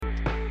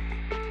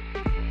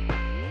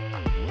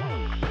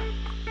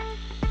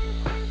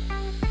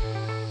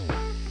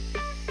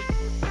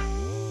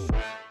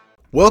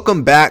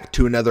Welcome back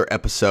to another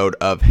episode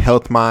of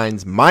Health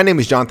Minds. My name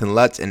is Jonathan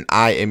Lutz and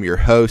I am your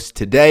host.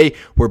 Today,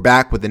 we're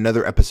back with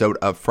another episode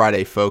of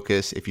Friday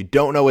Focus. If you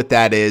don't know what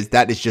that is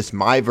just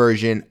my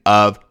version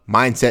of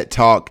Mindset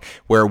Talk,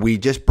 where we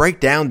just break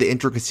down the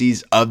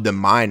intricacies of the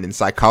mind and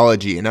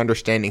psychology and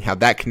understanding how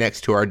that connects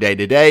to our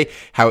day-to-day,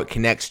 how it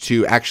connects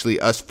to actually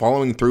us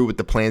following through with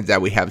the plans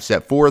that we have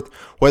set forth,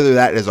 whether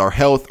that is our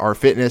health, our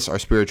fitness, our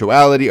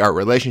spirituality, our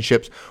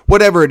relationships,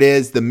 whatever it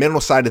is, the mental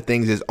side of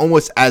things is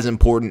almost as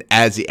important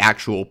as the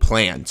actual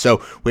plan.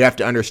 So we have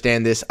to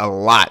understand this a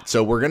lot.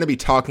 So we're going to be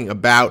talking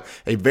about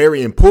a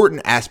very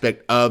important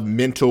aspect of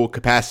mental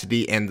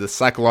capacity and the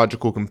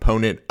psychological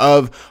component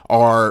of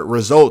our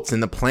results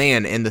and the plan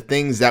and the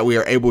things that we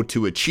are able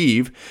to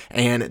achieve.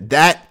 And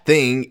that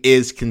thing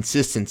is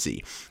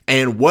consistency.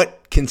 And what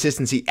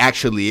consistency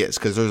actually is,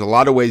 because there's a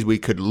lot of ways we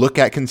could look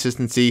at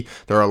consistency.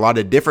 There are a lot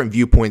of different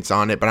viewpoints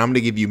on it, but I'm going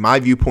to give you my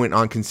viewpoint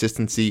on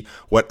consistency,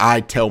 what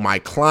I tell my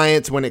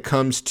clients when it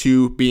comes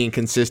to being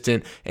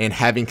consistent and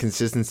having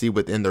consistency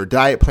within their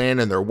diet plan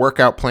and their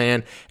workout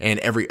plan and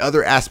every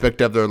other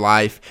aspect of their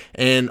life,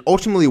 and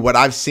ultimately what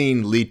I've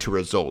seen lead to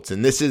results.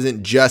 And this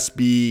isn't just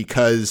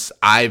because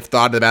I've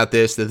thought about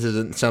this. This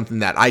isn't something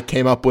that I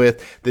came up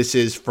with. This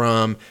is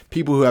from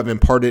people who have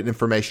imparted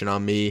information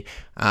on me.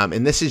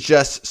 And this is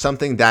just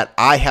something that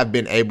I have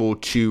been able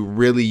to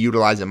really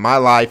utilize in my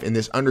life, and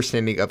this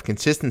understanding of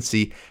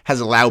consistency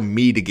has allowed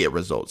me to get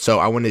results. So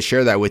I want to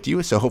share that with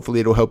you. So hopefully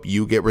it'll help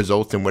you get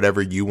results in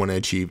whatever you want to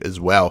achieve as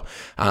well.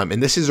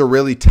 And this is a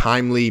really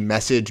timely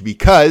message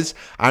because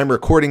I'm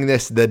recording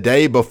this the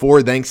day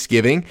before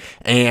Thanksgiving,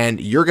 and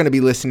you're going to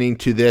be listening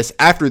to this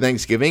after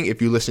Thanksgiving.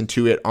 If you listen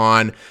to it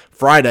on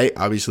Friday,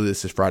 obviously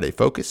this is Friday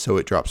Focus, so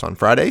it drops on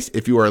Fridays.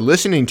 If you are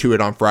listening to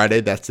it on Friday,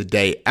 that's the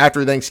day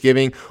after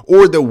Thanksgiving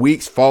or the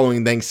weeks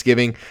following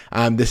Thanksgiving.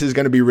 This is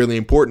going to be really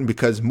important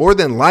because more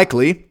than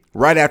likely,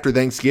 right after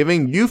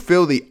Thanksgiving, you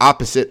feel the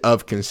opposite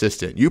of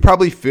consistent. You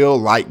probably feel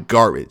like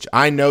garbage.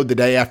 I know the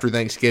day after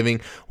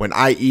Thanksgiving, when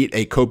I eat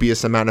a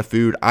copious amount of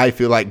food, I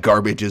feel like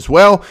garbage as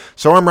well.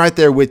 So I'm right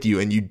there with you.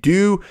 And you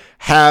do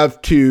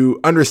have to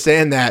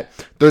understand that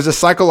there's a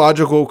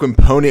psychological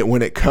component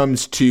when it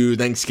comes to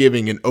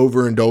Thanksgiving and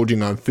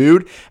overindulging on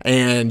food.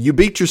 And you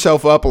beat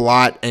yourself up a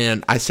lot.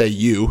 And I say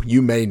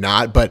you may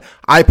not, but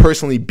I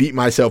personally beat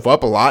myself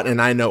up a lot.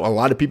 And I know a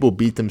lot of people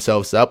beat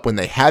themselves up when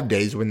they have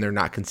days when they're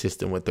not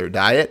consistent with their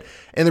diet.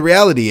 And the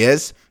reality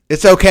is,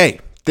 it's okay.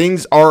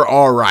 Things are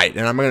all right.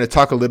 And I'm going to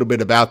talk a little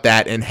bit about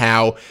that and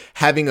how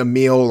having a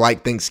meal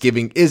like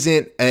Thanksgiving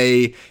isn't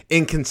a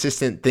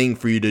inconsistent thing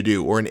for you to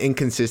do or an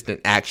inconsistent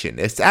action.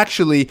 It's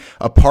actually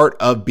a part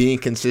of being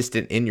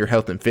consistent in your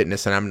health and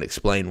fitness, and I'm going to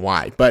explain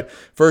why. But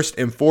first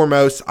and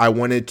foremost, I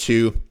wanted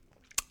to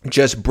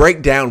just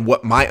break down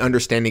what my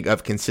understanding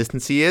of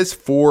consistency is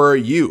for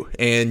you.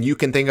 And you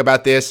can think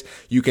about this.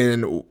 You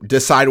can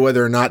decide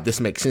whether or not this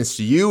makes sense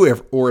to you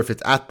or if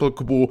it's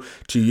applicable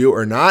to you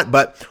or not.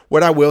 But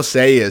what I will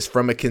say is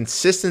from a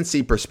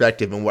consistency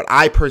perspective and what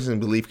I personally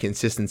believe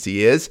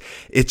consistency is,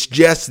 it's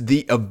just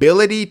the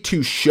ability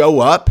to show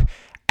up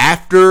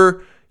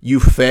after you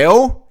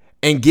fail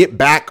and get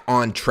back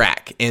on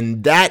track.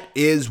 And that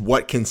is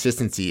what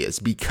consistency is,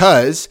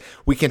 because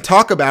we can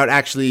talk about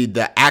actually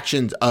the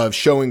actions of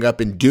showing up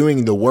and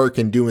doing the work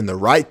and doing the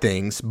right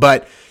things,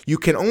 but you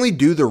can only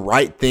do the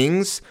right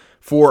things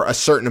for a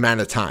certain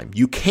amount of time.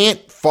 You can't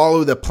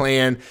follow the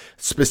plan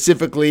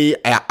specifically,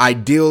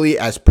 ideally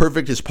as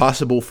perfect as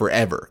possible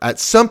forever. At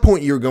some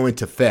point, you're going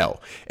to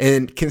fail.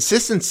 And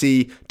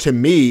consistency to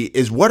me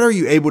is what are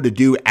you able to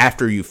do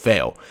after you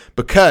fail?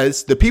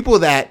 Because the people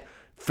that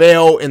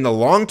fail in the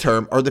long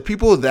term are the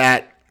people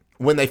that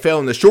when they fail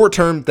in the short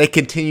term, they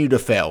continue to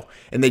fail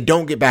and they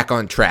don't get back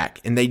on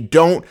track and they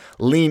don't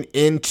lean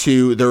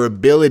into their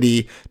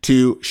ability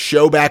to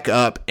show back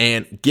up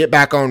and get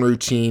back on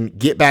routine,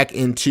 get back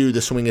into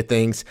the swing of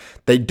things.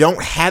 They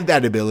don't have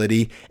that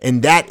ability,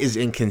 and that is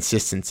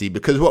inconsistency,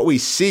 because what we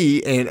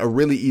see, and a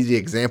really easy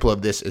example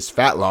of this is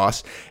fat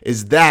loss,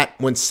 is that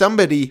when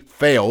somebody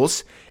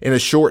fails in a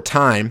short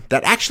time,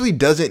 that actually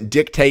doesn't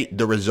dictate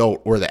the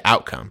result or the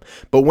outcome.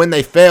 But when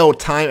they fail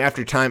time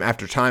after time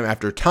after time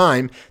after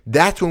time,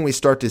 that's when we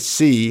start to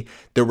see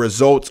the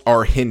results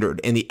are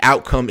hindered and the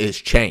outcome is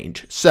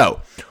changed.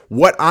 So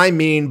what I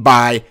mean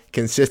by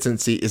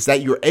consistency is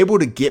that you're able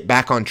to get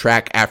back on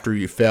track after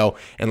you fail.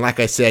 And like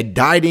I said,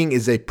 dieting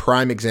is a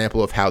prime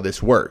example of how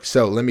this works.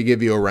 So let me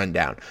give you a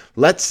rundown.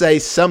 Let's say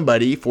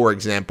somebody, for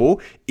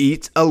example,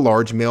 eats a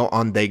large meal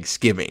on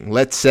Thanksgiving.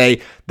 Let's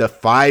say the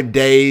 5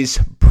 days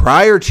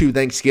prior to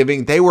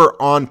Thanksgiving, they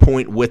were on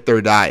point with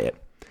their diet.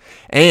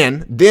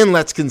 And then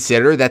let's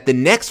consider that the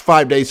next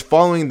 5 days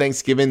following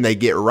Thanksgiving, they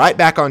get right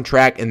back on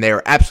track and they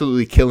are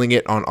absolutely killing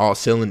it on all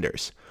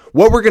cylinders.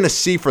 What we're going to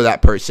see for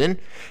that person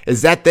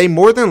is that they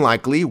more than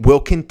likely will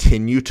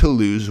continue to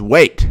lose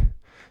weight.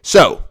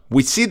 So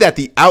we see that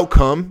the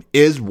outcome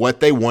is what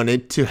they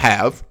wanted to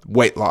have,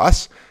 weight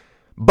loss,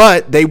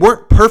 but they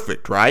weren't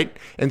perfect, right?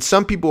 And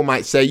some people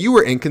might say you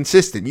were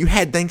inconsistent. You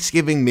had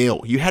Thanksgiving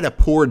meal. You had a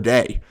poor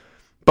day.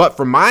 But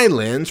from my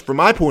lens, from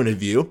my point of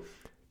view,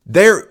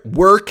 they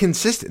were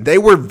consistent. They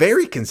were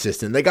very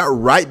consistent. They got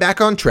right back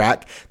on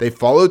track. They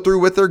followed through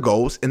with their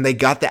goals and they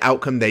got the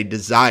outcome they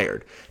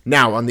desired.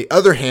 Now, on the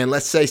other hand,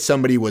 let's say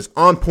somebody was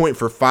on point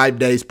for 5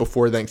 days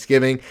before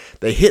Thanksgiving.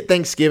 They hit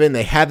Thanksgiving,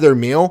 they have their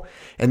meal,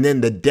 and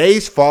then the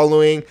days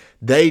following,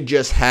 they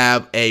just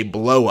have a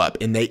blow up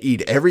and they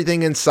eat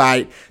everything in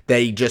sight.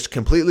 They just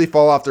completely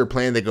fall off their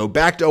plan. They go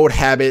back to old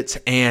habits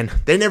and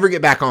they never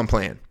get back on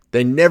plan.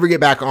 They never get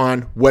back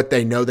on what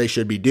they know they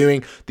should be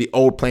doing, the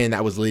old plan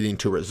that was leading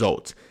to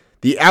results.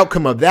 The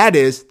outcome of that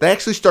is they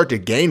actually start to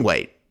gain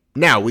weight.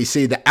 Now we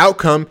see the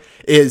outcome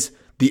is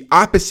the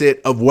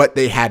opposite of what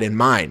they had in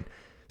mind.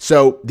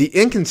 So the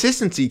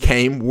inconsistency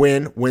came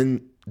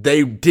when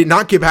they did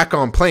not get back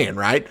on plan,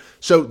 right?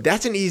 So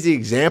that's an easy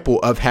example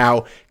of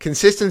how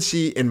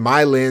consistency in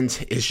my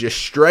lens is just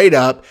straight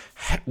up,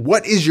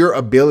 what is your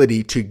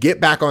ability to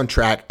get back on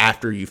track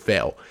after you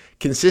fail?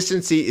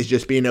 Consistency is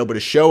just being able to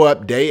show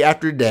up day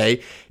after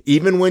day,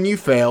 even when you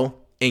fail,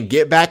 and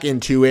get back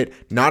into it,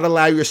 not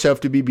allow yourself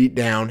to be beat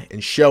down,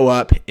 and show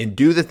up and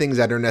do the things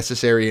that are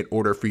necessary in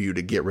order for you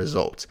to get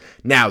results.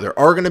 Now, there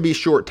are going to be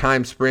short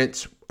time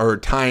sprints or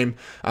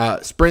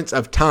sprints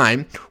of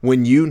time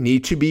when you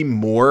need to be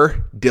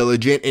more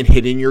diligent in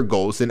hitting your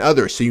goals than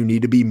others. So you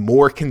need to be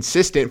more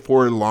consistent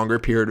for a longer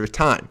period of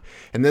time.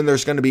 And then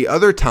there's going to be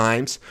other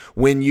times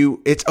when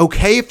it's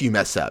okay if you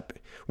mess up,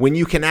 when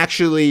you can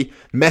actually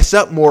mess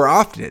up more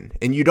often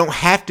and you don't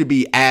have to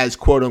be as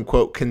quote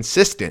unquote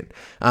consistent.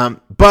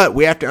 But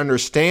we have to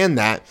understand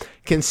that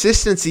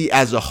consistency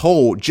as a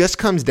whole just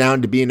comes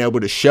down to being able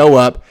to show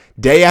up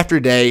day after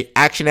day,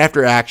 action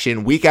after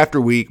action, week after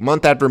week,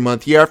 month after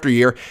month, year after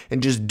year,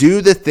 and just do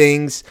the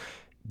things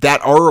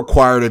that are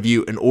required of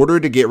you in order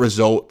to get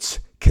results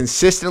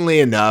consistently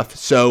enough.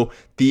 So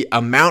the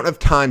amount of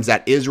times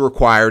that is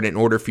required in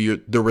order for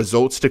the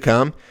results to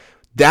come,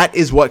 that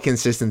is what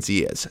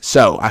consistency is.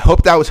 So I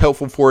hope that was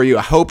helpful for you.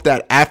 I hope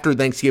that after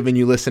Thanksgiving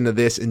you listen to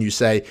this and you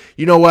say,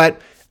 you know what?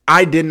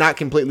 I did not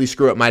completely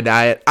screw up my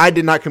diet. I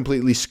did not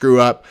completely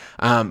screw up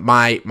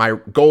my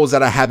goals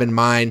that I have in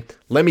mind.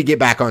 Let me get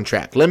back on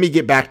track. Let me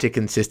get back to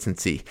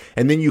consistency.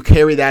 And then you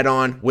carry that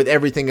on with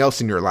everything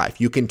else in your life.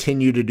 You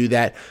continue to do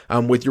that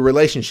with your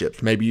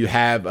relationships. Maybe you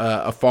have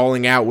a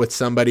falling out with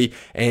somebody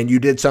and you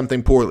did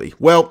something poorly.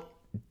 Well,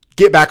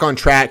 get back on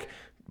track.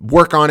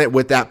 Work on it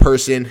with that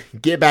person,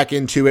 get back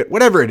into it,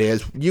 whatever it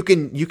is. You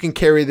can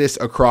carry this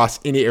across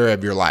any area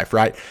of your life,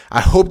 right?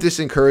 I hope this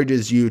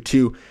encourages you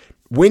to,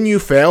 when you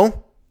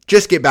fail,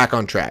 just get back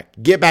on track.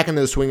 Get back into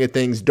the swing of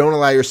things. Don't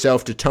allow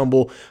yourself to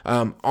tumble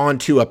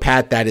onto a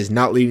path that is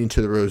not leading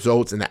to the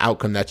results and the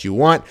outcome that you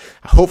want.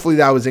 Hopefully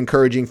that was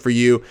encouraging for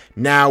you.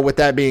 Now, with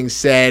that being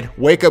said,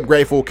 wake up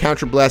grateful,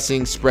 count your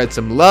blessings, spread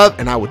some love,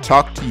 and I will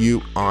talk to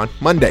you on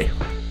Monday.